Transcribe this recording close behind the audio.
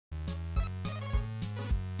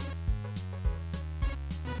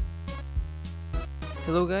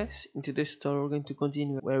Hello guys, in today's tutorial we're going to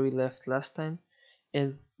continue where we left last time,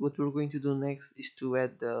 and what we're going to do next is to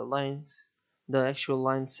add the lines, the actual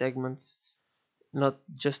line segments, not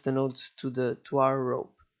just the nodes to our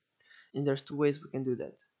rope. And there's two ways we can do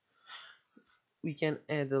that. We can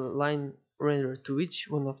add a line renderer to each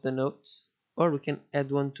one of the nodes, or we can add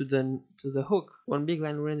one to the hook, one big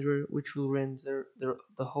line renderer which will render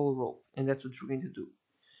the whole rope, and that's what we're going to do.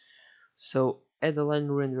 So add a line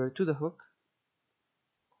renderer to the hook,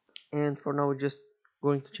 and for now we're just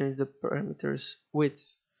going to change the parameters width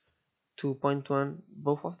to 0.1,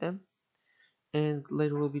 both of them, and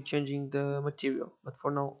later we'll be changing the material, but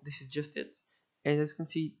for now this is just it. And as you can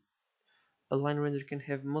see, a line render can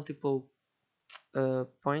have multiple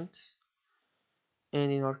points, and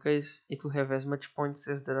in our case it will have as much points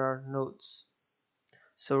as there are nodes,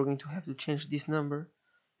 so we're going to have to change this number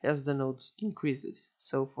as the nodes increases.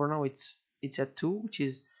 So for now it's at 2,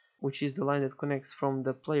 which is the line that connects from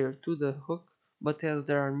the player to the hook, but as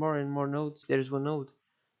there are more and more nodes, there is one node,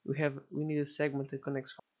 we need a segment that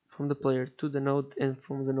connects from the player to the node and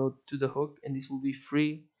from the node to the hook, and this will be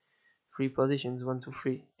free positions 1 to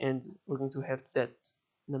 3, and we're going to have that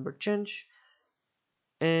number change.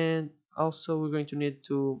 And also we're going to need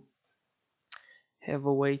to have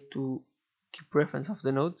a way to keep reference of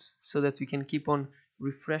the nodes so that we can keep on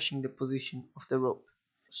refreshing the position of the rope.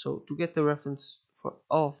 So to get the reference for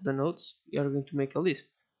all of the nodes, we are going to make a list,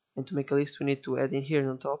 and to make a list we need to add in here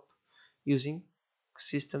on top using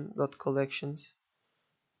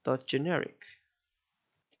system.collections.generic,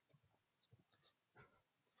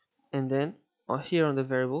 and then here on the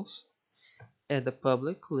variables add a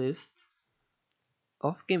public list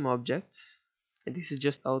of game objects, and this is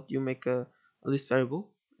just how you make a list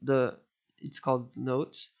variable. It's called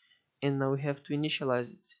nodes, and now we have to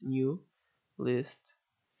initialize it, new list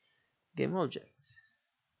game objects,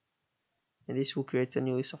 and this will create a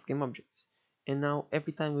new list of game objects. And now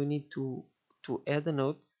every time we need to add a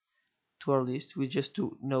node to our list, we just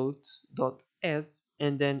do node.add,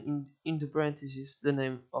 and then in the parentheses the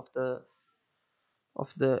name of the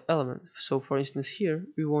element. So for instance here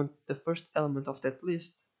we want the first element of that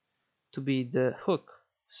list to be the hook,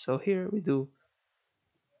 so here we do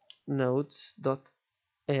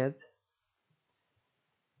nodes.add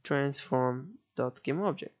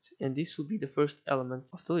transform.gameObject, and this will be the first element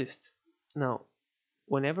of the list. Now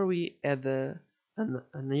whenever we add a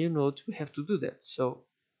new node we have to do that, so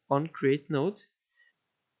on create node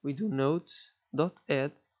we do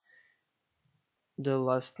node.add the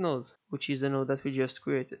last node, which is the node that we just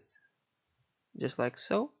created, just like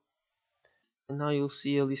so. And now you'll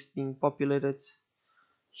see a list being populated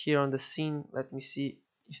here on the scene. Let me see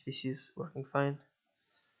if this is working fine.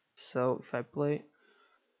 So if I play,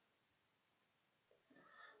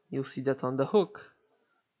 you'll see that on the hook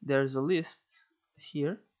there's a list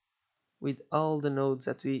here with all the nodes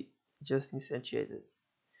that we just instantiated.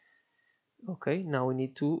 Okay, now we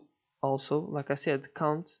need to also, like I said,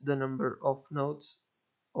 count the number of nodes,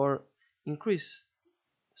 or increase,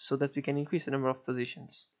 so that we can increase the number of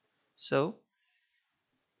positions. So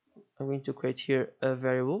I'm going to create here a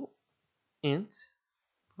variable int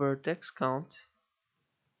vertex count,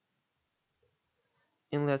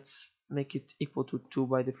 and let's make it equal to 2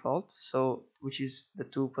 by default, so which is the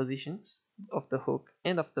 2 positions of the hook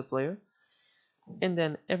and of the player. And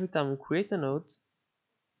then every time we create a node,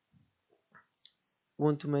 we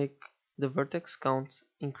want to make the vertex count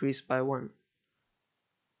increase by 1.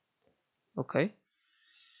 Okay,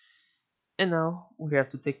 and now we have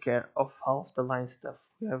to take care of all of the line stuff.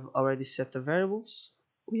 We have already set the variables,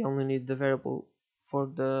 we only need the variable for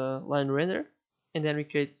the line render, and then we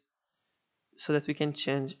create so that we can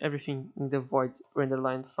change everything in the void render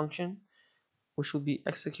line function, which will be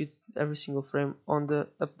executed every single frame on the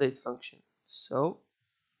update function. So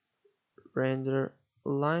render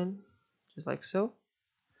line, just like so.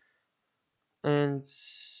 And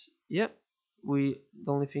yeah, the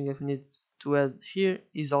only thing that we need to add here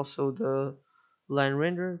is also the line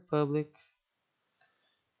render public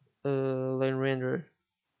line render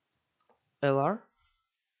LR,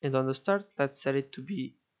 and on the start let's set it to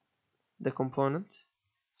be the component.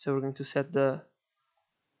 So we're going to set the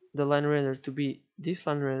line render to be this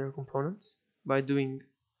line render component by doing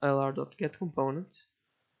lr.getComponent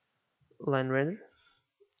line render,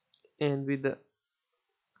 and with the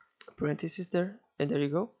parentheses there, and there you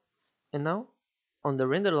go. And now on the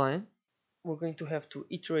render line we're going to have to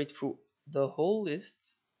iterate through the whole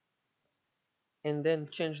list and then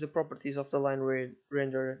change the properties of the line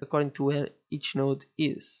render according to where each node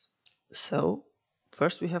is. So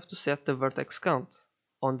first we have to set the vertex count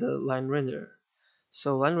on the line render.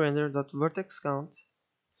 So line render.vertex count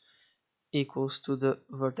equals to the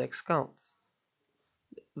vertex count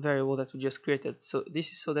variable that we just created. So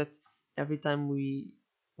this is so that every time we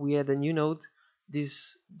add a new node,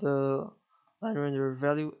 the line renderer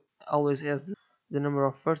value always has the number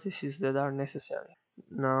of vertices that are necessary.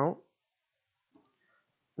 Now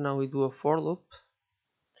we do a for loop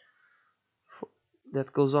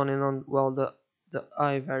that goes on and on while the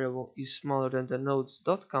I variable is smaller than the nodes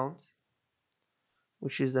dot count,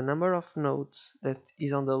 which is the number of nodes that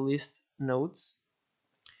is on the list nodes.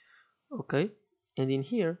 Okay, and in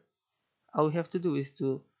here all we have to do is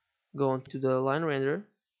to go on to the line renderer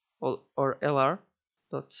or LR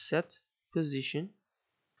dot set position.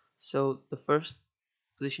 So the first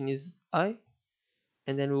position is I,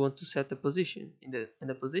 and then we want to set the position in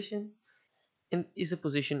the position and is a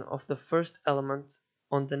position of the first element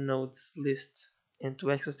on the nodes list. And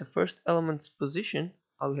to access the first element's position,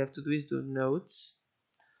 all we have to do is do nodes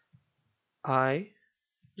I,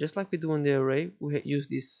 just like we do in the array. We use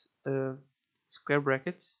these square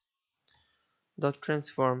brackets dot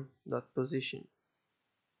transform dot position,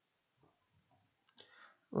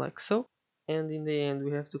 like so. And in the end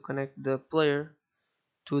we have to connect the player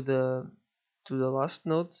to the last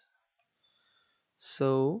node.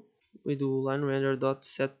 So we do line render dot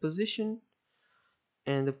set position,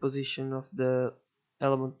 and the position of the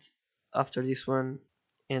element after this one,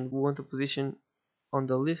 and we want a position on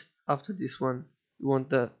the list after this one. We want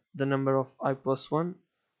the number of I plus 1,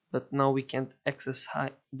 but now we can't access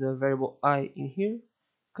the variable I in here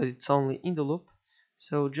because it's only in the loop.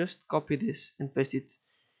 So just copy this and paste it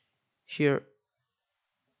here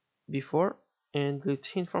before and delete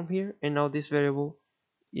hint from here, and now this variable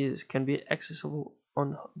can be accessible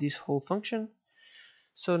on this whole function.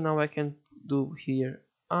 So now I can do here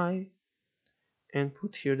I and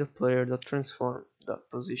put here the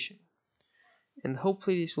player.transform.position, and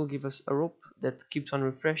hopefully this will give us a rope that keeps on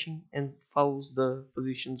refreshing and follows the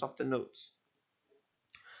positions of the nodes.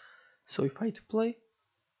 So if I hit play,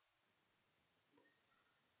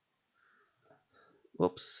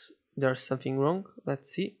 whoops, there's something wrong.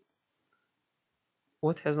 Let's see.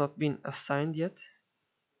 What has not been assigned yet?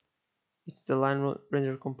 It's the line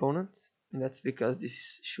render component, and that's because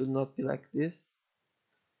this should not be like this.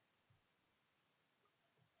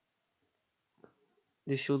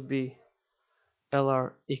 This should be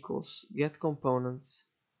lr equals get component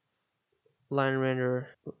line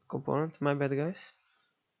render component. My bad, guys.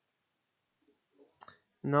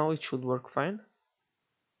 Now it should work fine,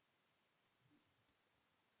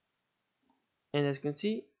 and as you can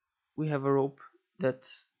see we have a rope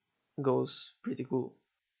that goes pretty cool.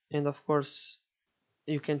 And of course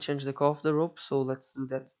you can change the call of the rope, so let's do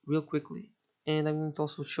that real quickly. And I'm going to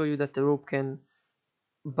also show you that the rope can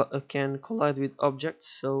collide with objects.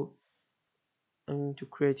 So I'm going to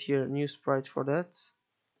create here a new sprite for that,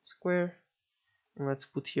 square, and let's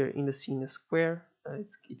put here in the scene a square.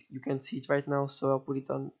 You can see it right now, so I'll put it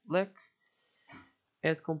on black.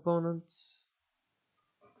 Add components,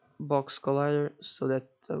 box collider, so that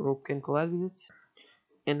the rope can collide with it.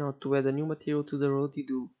 And now to add a new material to the rope, you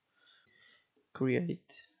do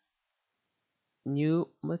create new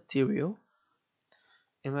material,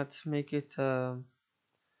 and let's make it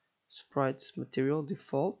sprites material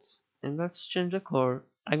default, and let's change the color.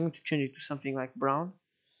 I'm going to change it to something like brown.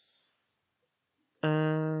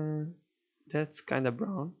 That's kind of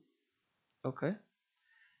brown. Okay,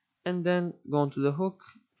 and then go on to the hook,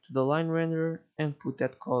 to the line renderer, and put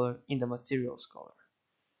that color in the materials color.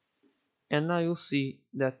 And now you'll see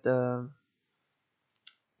that the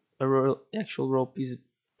actual rope is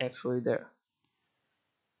actually there.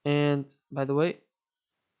 And by the way,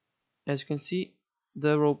 as you can see,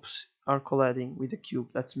 the ropes are colliding with the cube.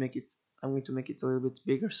 I'm going to make it a little bit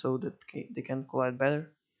bigger so that they can collide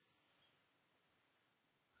better,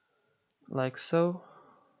 like so.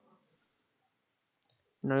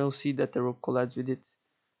 Now you'll see that the rope collides with it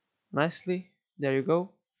nicely. There you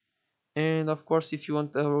go. And of course, if you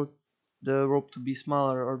want the rope to be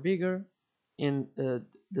smaller or bigger in the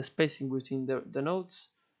spacing between the nodes,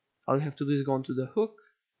 all you have to do is go onto the hook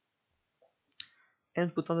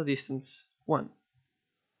and put on the distance 1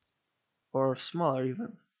 or smaller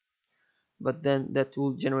even, but then that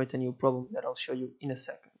will generate a new problem that I'll show you in a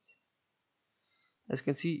second. As you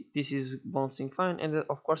can see, this is bouncing fine, and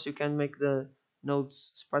of course you can make the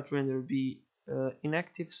nodes sprite render be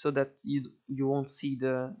inactive so that you won't see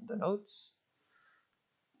the nodes,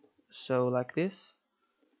 so like this,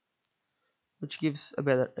 which gives a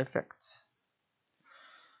better effect.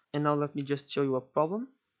 And now let me just show you a problem.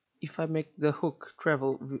 If I make the hook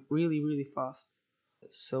travel really fast,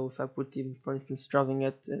 so if I put him, for instance, traveling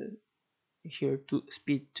at here to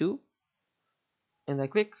speed 2, and I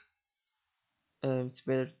click, It's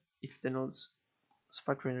better if the node's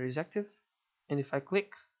Spark Render is active, and if I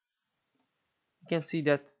click, you can see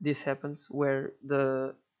that this happens where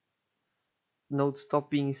the nodes stop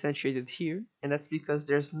being instantiated here, and that's because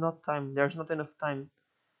there's not enough time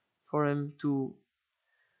for them to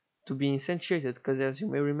be instantiated, because as you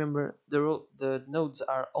may remember, the nodes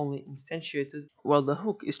are only instantiated while the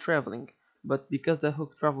hook is traveling, but because the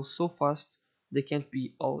hook travels so fast, they can't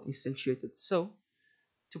be all instantiated. So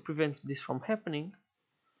to prevent this from happening,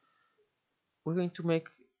 we're going to make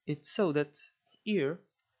it so that here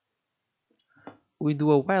we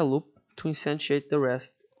do a while loop to instantiate the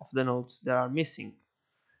rest of the nodes that are missing.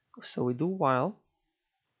 So we do while,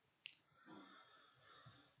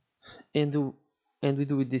 and we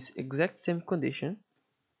do with this exact same condition.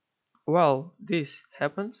 While this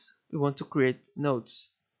happens, we want to create nodes,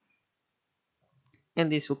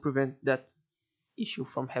 and this will prevent that issue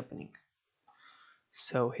from happening.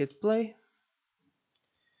 So hit play,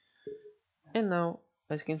 and now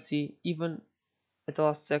as you can see, even at the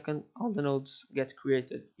last second, all the nodes get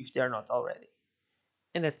created if they are not already.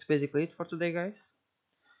 And that's basically it for today, guys.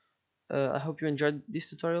 I hope you enjoyed this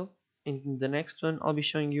tutorial. In the next one, I'll be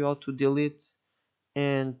showing you how to delete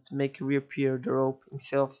and make reappear the rope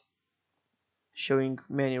instead of showing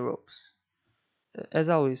many ropes. As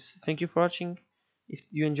always, thank you for watching. If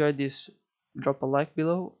you enjoyed this, drop a like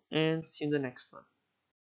below and see you in the next one.